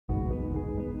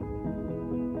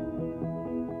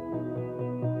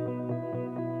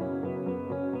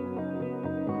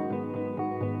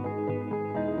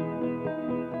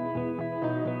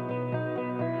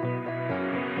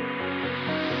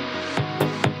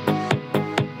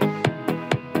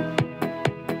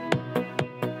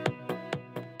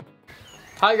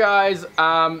Hi guys,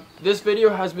 this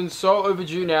video has been so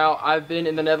overdue now. I've been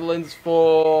in the Netherlands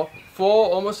for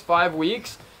almost 5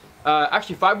 weeks,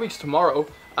 actually 5 weeks tomorrow,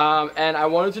 and I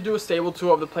wanted to do a stable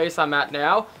tour of the place I'm at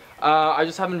now. I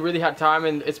just haven't really had time,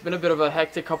 and it's been a bit of a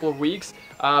hectic couple of weeks,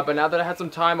 but now that I had some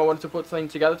time, I wanted to put something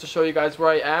together to show you guys where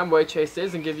I am, where Chase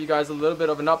is, and give you guys a little bit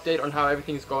of an update on how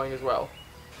everything's going as well.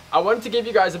 I wanted to give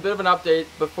you guys a bit of an update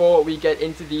before we get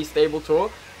into the stable tour.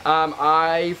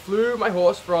 I flew my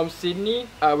horse from Sydney,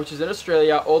 which is in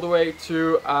Australia, all the way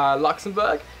to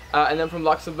Luxembourg, and then from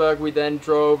Luxembourg we then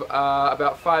drove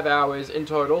about 5 hours in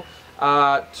total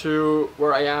to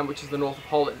where I am, which is the north of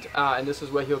Holland, and this is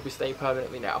where he'll be staying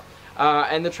permanently now.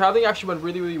 And the traveling actually went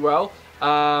really well.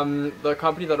 The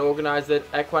company that organized it,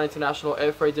 Equine International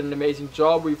Air Freight, did an amazing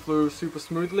job. We flew super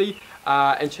smoothly,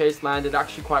 and Chase landed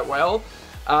actually quite well.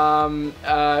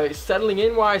 Settling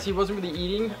in wise, he wasn't really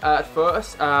eating at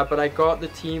first, but I got the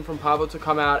team from Pavo to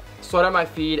come out, sort out my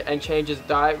feed and change his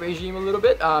diet regime a little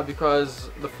bit, because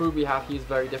the food we have here is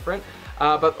very different.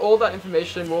 But all that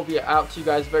information will be out to you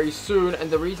guys very soon, and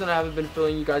the reason I haven't been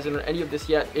filling you guys in on any of this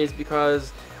yet is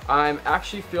because I'm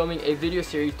actually filming a video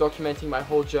series documenting my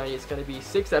whole journey. It's going to be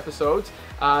 6 episodes,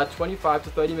 25 to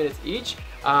 30 minutes each,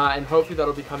 and hopefully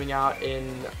that'll be coming out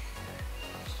in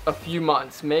a few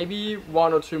months, maybe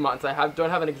 1 or 2 months. I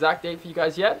don't have an exact date for you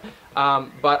guys yet,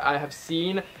 but I have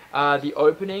seen the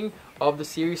opening of the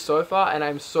series so far, and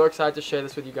I'm so excited to share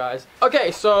this with you guys.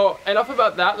 Okay, so enough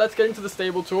about that. Let's get into the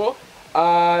stable tour.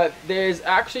 There's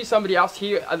actually somebody else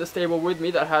here at the stable with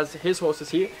me that has his horses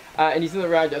here, and he's in the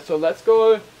round yet. So let's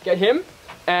go get him,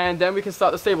 and then we can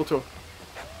start the stable tour.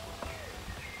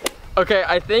 Okay,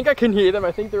 I think I can hear them.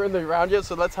 I think they're in the round yet,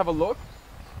 so let's have a look.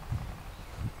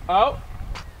 Oh.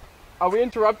 Are we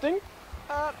interrupting?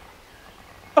 Well.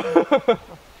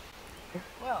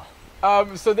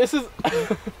 So this is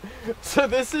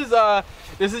this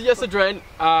is Jesse Drent.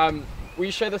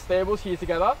 We share the stables here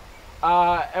together,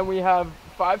 and we have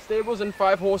 5 stables and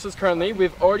 5 horses currently.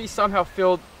 We've already somehow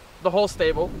filled the whole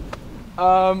stable,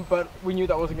 but we knew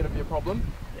that wasn't going to be a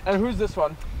problem. And who's this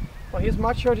one? Well, he's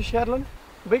Macho the Shetland,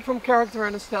 big from character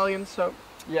and a stallion, so.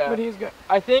 Yeah, but he's good.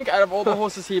 I think out of all the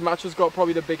horses here, Macho's got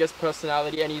probably the biggest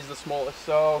personality, and he's the smallest.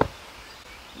 So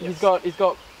yes. he's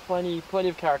got plenty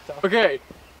of character. Okay,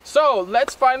 so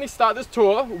let's finally start this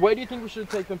tour. Where do you think we should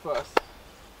take them first?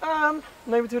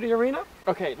 Maybe to the arena.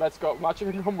 Okay, let's go. Macho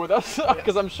can come with us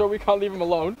because I'm sure we can't leave him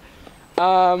alone.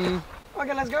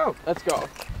 Okay, let's go. Let's go.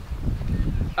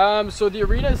 So the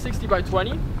arena is 60 by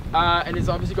 20. And it's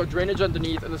obviously got drainage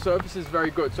underneath, and the surface is very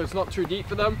good, so it's not too deep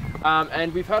for them.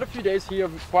 And we've had a few days here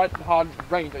of quite hard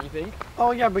rain, don't you think?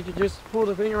 Oh yeah, but you just pull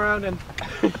the thing around and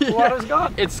the water's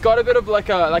gone. It's got a bit of like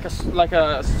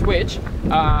a switch,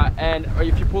 and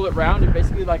if you pull it round, it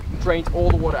basically like drains all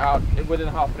the water out within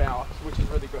half an hour, which is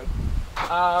really good.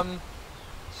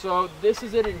 So this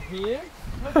is it in here.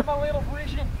 Look at my little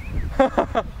fishing.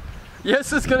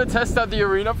 Yes, it's gonna test out the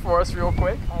arena for us real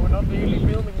quick. Oh, we're not really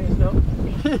filming this though.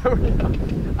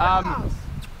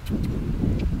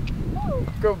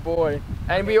 Good boy.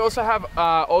 And we also have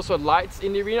also lights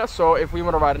in the arena, so if we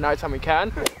want to ride at night time we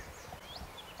can.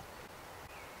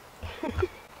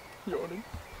 Yawning.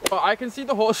 Well, I can see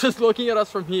the horses looking at us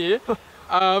from here.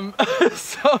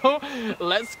 So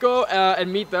let's go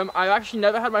and meet them. I've actually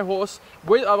never had my horse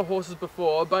with other horses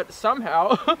before, but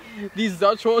somehow these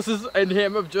Dutch horses and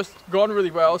him have just gone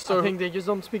really well. So I think they just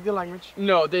don't speak the language.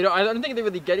 No, they don't. I don't think they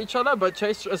really get each other, but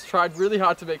Chase has tried really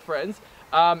hard to make friends.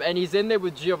 And he's in there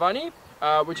with Giovanni,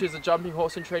 which is a jumping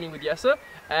horse in training with Jesse,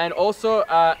 and also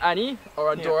Annie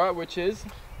or Andorra, which is.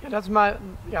 Yeah, that's my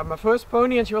first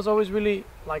pony, and she was always really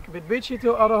like a bit bitchy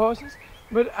to other horses.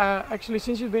 But actually,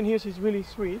 since she's been here, she's really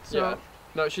sweet. So yeah.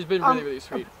 No, she's been really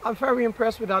sweet. I'm very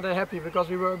impressed with how they're happy, because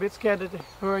we were a bit scared that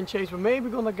her and Chase were maybe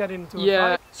gonna get into a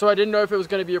fight. So I didn't know if it was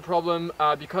going to be a problem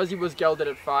because he was gelded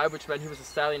at 5, which meant he was a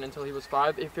stallion until he was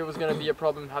 5, if it was going to be a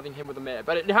problem having him with a mare.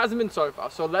 But it hasn't been so far.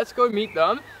 So let's go meet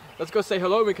them. Let's go say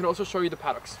hello. We can also show you the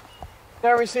paddocks.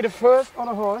 There we see the first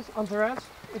other horse, Antares.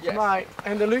 It's my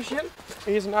Andalusian.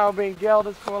 He's now being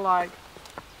gelded for like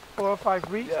 4 or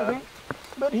 5 weeks, I think.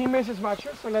 But he misses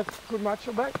Macho, so let's put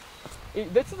Macho back.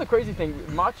 This is the crazy thing.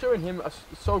 Macho and him are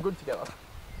so good together.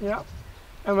 Yeah.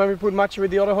 And when we put Macho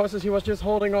with the other horses, he was just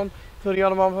holding on till the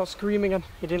other one was screaming, and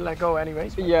he didn't let go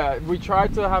anyways. But yeah, we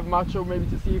tried to have Macho maybe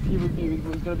to see if he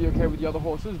was going to be okay with the other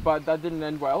horses, but that didn't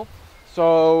end well.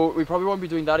 So we probably won't be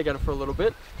doing that again for a little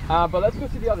bit. But let's go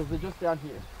see the others. They're just down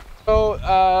here. So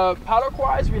paddock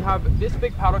wise, we have this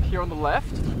big paddock here on the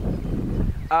left.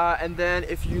 And then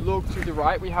if you look to the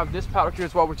right, we have this paddock here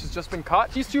as well, which has just been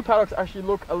cut. These two paddocks actually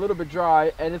look a little bit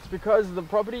dry, and it's because the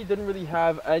property didn't really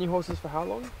have any horses for how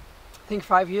long? I think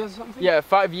 5 years or something? Yeah,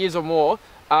 5 years or more.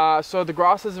 So the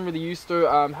grass isn't really used to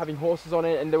having horses on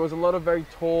it, and there was a lot of very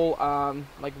tall,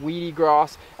 like weedy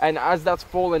grass, and as that's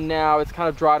fallen now, it's kind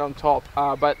of dried on top.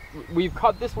 But we've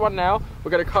cut this one now.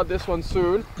 We're going to cut this one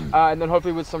soon, and then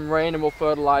hopefully with some rain and we'll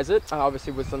fertilize it,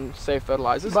 obviously with some safe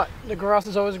fertilizers. But the grass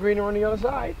is always greener on the other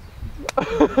side.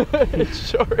 It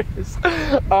sure is.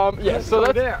 Yeah, so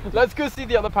let's go see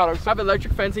the other paddocks. We have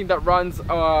electric fencing that runs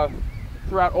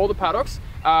throughout all the paddocks.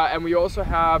 And we also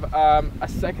have a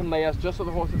second layer just so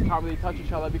the horses can't really touch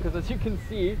each other, because as you can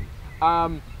see,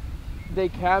 they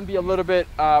can be a little bit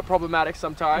problematic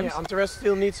sometimes. Yeah, Andres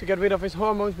still needs to get rid of his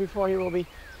hormones before he will be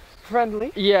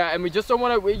friendly. Yeah, and we just don't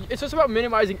want to, it's just about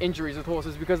minimizing injuries with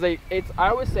horses, because I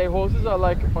always say horses are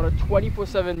like on a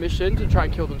 24/7 mission to try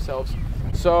and kill themselves.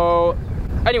 So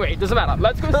anyway, it doesn't matter.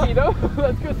 Let's go see them.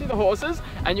 Let's go see the horses,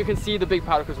 and you can see the big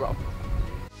paddock as well.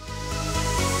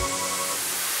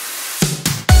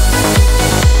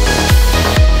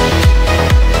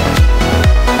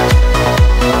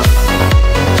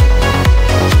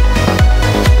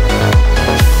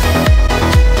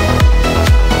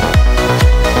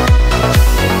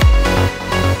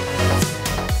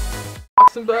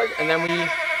 And then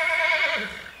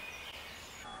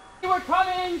we're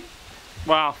coming.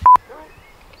 Wow.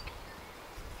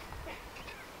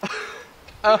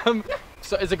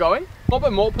 So is it going? A little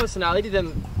bit more personality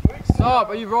than. Stop!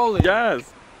 Are you rolling?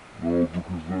 Yes.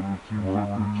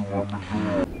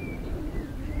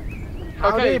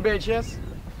 Okay, bitches.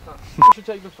 I should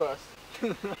take the first.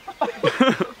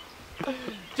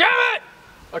 Damn it!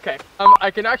 Okay,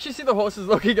 I can actually see the horses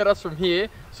looking at us from here,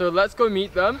 so let's go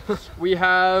meet them. We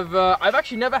have, I've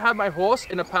actually never had my horse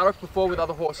in a paddock before with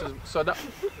other horses, so that...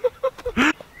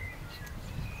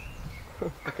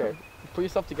 Okay, put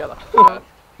yourself together.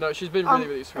 No, she's been really,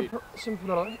 really sweet.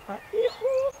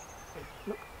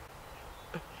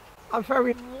 I'm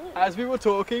very... As we were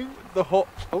talking, the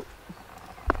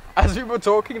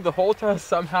halter has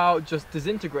somehow just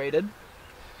disintegrated.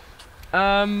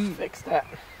 Fix that.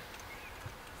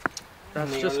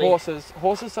 That's just horses.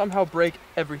 Horses somehow break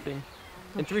everything.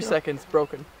 In 3 seconds,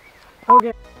 broken.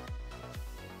 Okay.